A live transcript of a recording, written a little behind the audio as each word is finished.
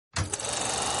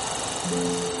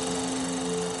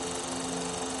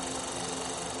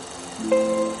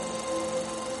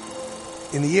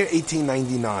In the year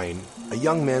 1899, a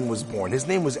young man was born. His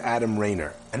name was Adam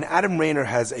Rayner. And Adam Rayner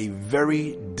has a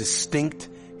very distinct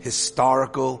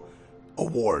historical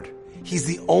award. He's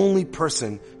the only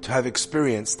person to have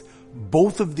experienced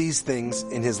both of these things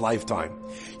in his lifetime.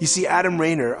 You see, Adam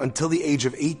Rayner, until the age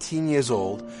of 18 years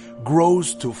old,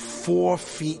 grows to 4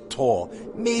 feet tall,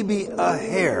 maybe a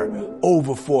hair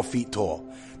over 4 feet tall.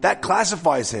 That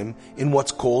classifies him in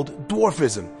what's called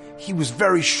dwarfism. He was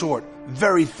very short,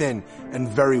 very thin, and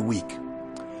very weak.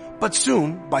 But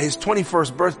soon, by his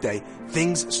 21st birthday,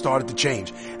 things started to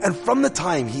change. And from the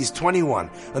time he's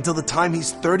 21 until the time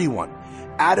he's 31,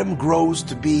 Adam grows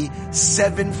to be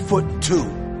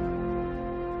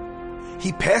 7'2".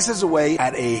 He passes away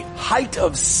at a height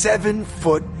of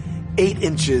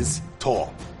 7'8"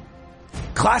 tall.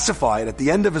 Classified at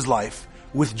the end of his life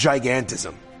with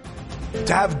gigantism.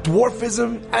 To have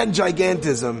dwarfism and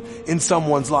gigantism in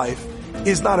someone's life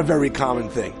is not a very common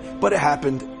thing, but it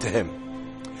happened to him.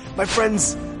 My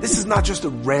friends, this is not just a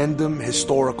random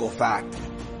historical fact.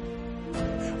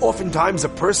 Oftentimes a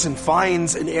person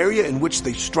finds an area in which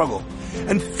they struggle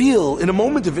and feel in a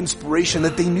moment of inspiration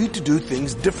that they need to do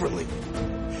things differently.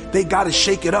 They gotta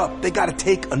shake it up. They gotta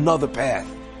take another path.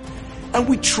 And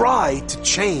we try to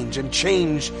change and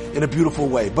change in a beautiful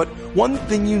way. But one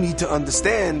thing you need to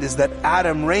understand is that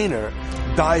Adam Rayner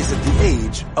dies at the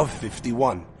age of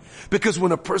 51. Because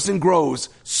when a person grows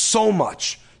so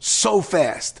much, so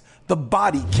fast, the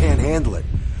body can't handle it.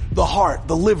 The heart,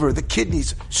 the liver, the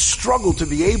kidneys struggle to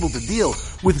be able to deal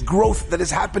with growth that is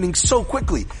happening so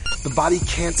quickly. The body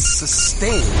can't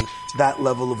sustain that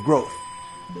level of growth.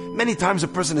 Many times a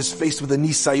person is faced with a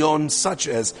nisayon such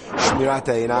as Shmirat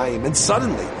Einayim, and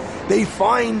suddenly they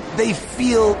find, they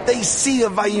feel, they see a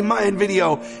Vayimayan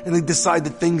video and they decide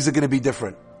that things are going to be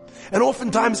different. And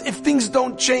oftentimes if things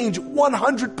don't change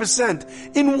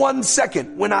 100% in 1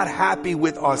 second, we're not happy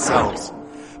with ourselves.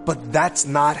 But that's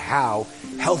not how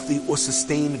healthy or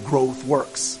sustained growth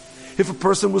works. If a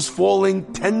person was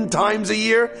falling 10 times a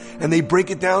year and they break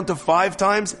it down to 5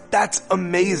 times, that's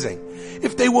amazing.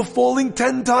 If they were falling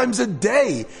 10 times a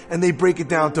day and they break it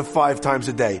down to 5 times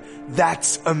a day,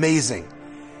 that's amazing.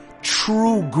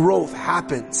 True growth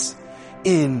happens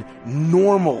in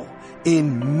normal,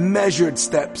 in measured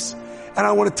steps. And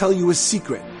I want to tell you a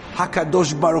secret.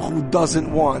 HaKadosh Baruch Hu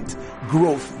doesn't want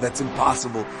growth that's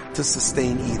impossible to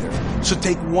sustain either. So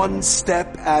take one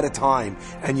step at a time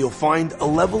and you'll find a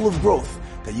level of growth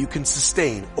that you can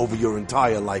sustain over your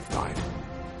entire lifetime.